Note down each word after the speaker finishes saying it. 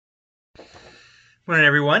Morning,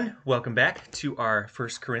 everyone. Welcome back to our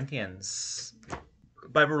First Corinthians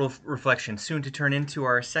Bible reflection, soon to turn into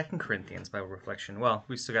our Second Corinthians Bible reflection. Well,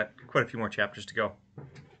 we still got quite a few more chapters to go.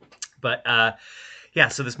 But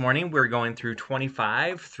so this morning we're going through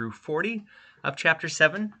 25 through 40 of chapter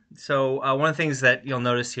 7. So one of the things that you'll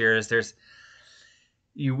notice here is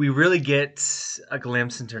we really get a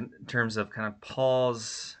glimpse in terms of kind of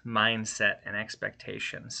Paul's mindset and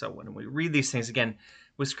expectation. So when we read these things, again,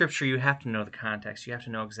 with Scripture, you have to know the context. You have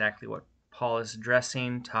to know exactly what Paul is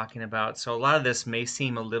addressing, talking about. So a lot of this may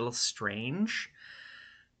seem a little strange,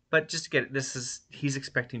 but just to get it, he's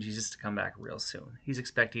expecting Jesus to come back real soon. He's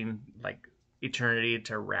expecting like eternity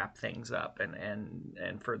to wrap things up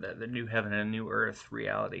and for the new heaven and new earth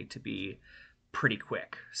reality to be pretty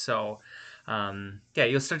quick. So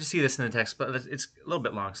you'll start to see this in the text, but it's a little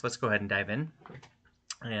bit long. So let's go ahead and dive in,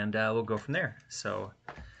 and we'll go from there. So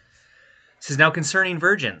it says, "Now concerning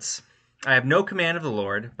virgins, I have no command of the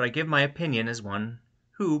Lord, but I give my opinion as one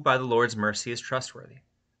who, by the Lord's mercy, is trustworthy.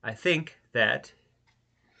 I think that,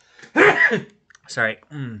 that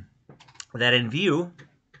in view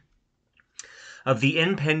of the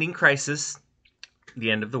impending crisis, the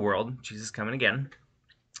end of the world, Jesus coming again,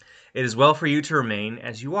 it is well for you to remain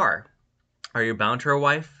as you are. Are you bound to a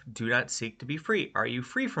wife? Do not seek to be free. Are you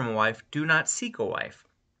free from a wife? Do not seek a wife.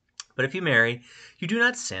 But if you marry, you do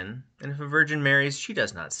not sin, and if a virgin marries, she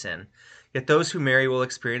does not sin. Yet those who marry will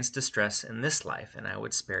experience distress in this life, and I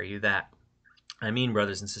would spare you that. I mean,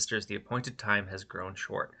 brothers and sisters, the appointed time has grown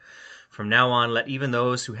short. From now on, let even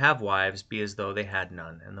those who have wives be as though they had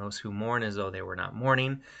none, and those who mourn as though they were not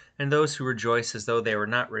mourning, and those who rejoice as though they were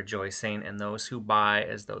not rejoicing, and those who buy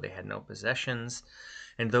as though they had no possessions,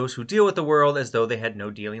 and those who deal with the world as though they had no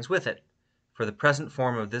dealings with it. For the present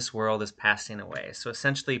form of this world is passing away." So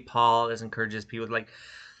essentially, Paul encourages people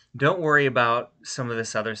don't worry about some of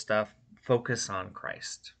this other stuff. Focus on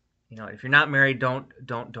Christ. If you're not married,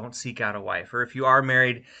 don't seek out a wife. Or if you are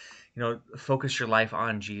married, focus your life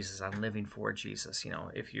on Jesus, on living for Jesus.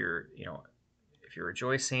 If you're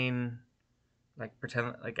rejoicing,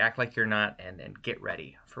 act like you're not, and get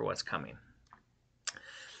ready for what's coming.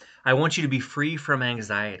 "I want you to be free from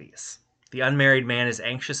anxieties. The unmarried man is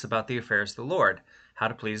anxious about the affairs of the Lord, how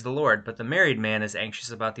to please the Lord, but the married man is anxious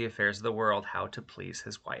about the affairs of the world, how to please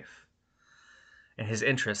his wife. And his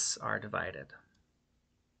interests are divided."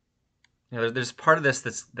 There's part of this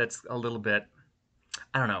that's a little bit,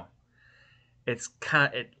 I don't know. It's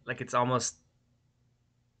it's almost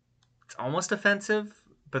offensive,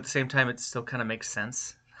 but at the same time, it still kind of makes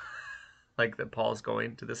sense. Like that Paul's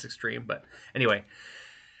going to this extreme, but anyway.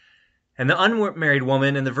 "And the unmarried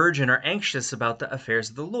woman and the virgin are anxious about the affairs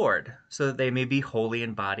of the Lord, so that they may be holy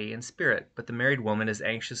in body and spirit. But the married woman is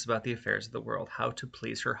anxious about the affairs of the world, how to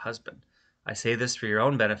please her husband. I say this for your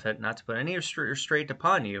own benefit, not to put any restraint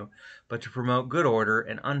upon you, but to promote good order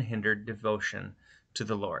and unhindered devotion to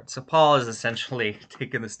the Lord." So Paul is essentially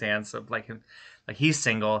taking the stance of like he's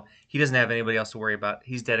single, he doesn't have anybody else to worry about.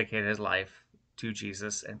 He's dedicated his life to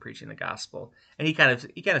Jesus and preaching the gospel, and he kind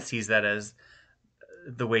of sees that as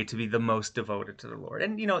the way to be the most devoted to the Lord.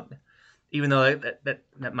 And even though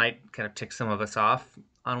that might kind of tick some of us off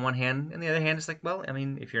on one hand, on the other hand, it's like, well, I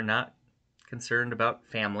mean, if you're not concerned about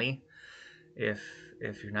family, if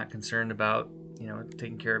you're not concerned about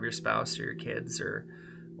taking care of your spouse or your kids or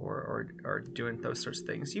doing those sorts of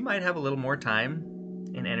things, you might have a little more time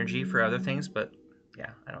and energy for other things. But yeah,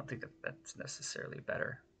 I don't think that's necessarily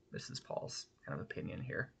better. This is Paul's kind of opinion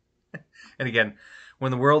here. And again,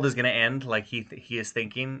 when the world is going to end, like he is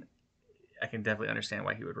thinking, I can definitely understand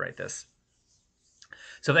why he would write this.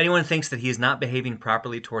 "So if anyone thinks that he is not behaving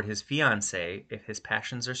properly toward his fiancée, if his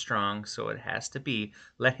passions are strong, so it has to be,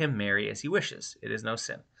 let him marry as he wishes. It is no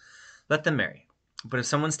sin. Let them marry. But if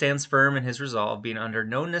someone stands firm in his resolve, being under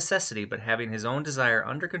no necessity, but having his own desire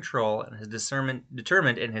under control and his discernment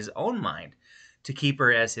determined in his own mind to keep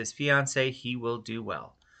her as his fiancée, he will do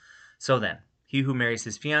well. So then, he who marries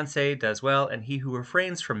his fiancée does well, and he who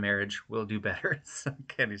refrains from marriage will do better." So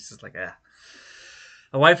again, he's just like, "A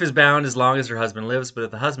wife is bound as long as her husband lives, but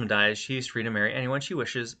if the husband dies, she is free to marry anyone she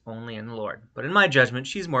wishes, only in the Lord. But in my judgment,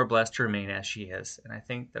 she's more blessed to remain as she is, and I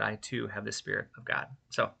think that I too have the Spirit of God."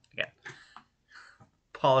 So again,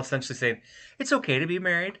 Paul essentially saying it's okay to be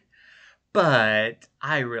married, but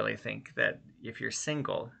I really think that if you're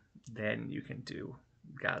single, then you can do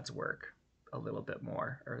God's work a little bit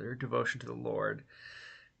more, or their devotion to the Lord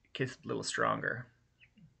gets a little stronger.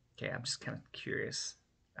 Okay, I'm just kind of curious.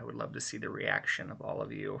 I would love to see the reaction of all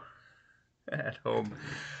of you at home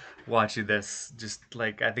watching this. Just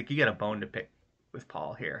like, I think you got a bone to pick with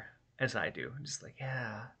Paul here, as I do. Just like,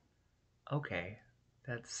 yeah, okay.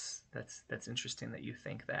 That's interesting that you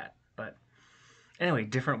think that. But anyway,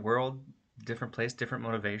 different world, different place, different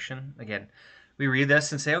motivation. Again, we read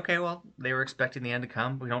this and say, okay, well, they were expecting the end to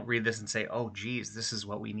come. We don't read this and say, oh, geez, this is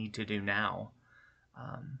what we need to do now.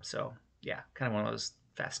 So, yeah, kind of one of those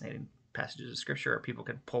fascinating passages of Scripture where people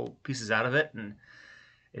can pull pieces out of it and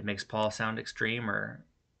it makes Paul sound extreme, or,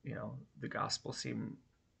 the gospel seem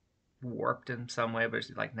warped in some way, but it's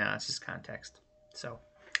like, nah, it's just context. So,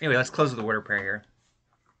 anyway, let's close with a word of prayer here.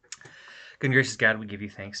 Good and gracious God, we give you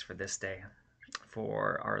thanks for this day,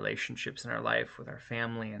 for our relationships in our life with our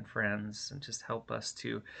family and friends, and just help us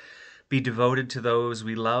to be devoted to those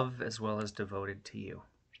we love as well as devoted to you.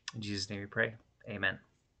 In Jesus' name we pray. Amen.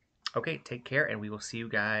 Okay, take care, and we will see you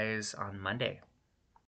guys on Monday.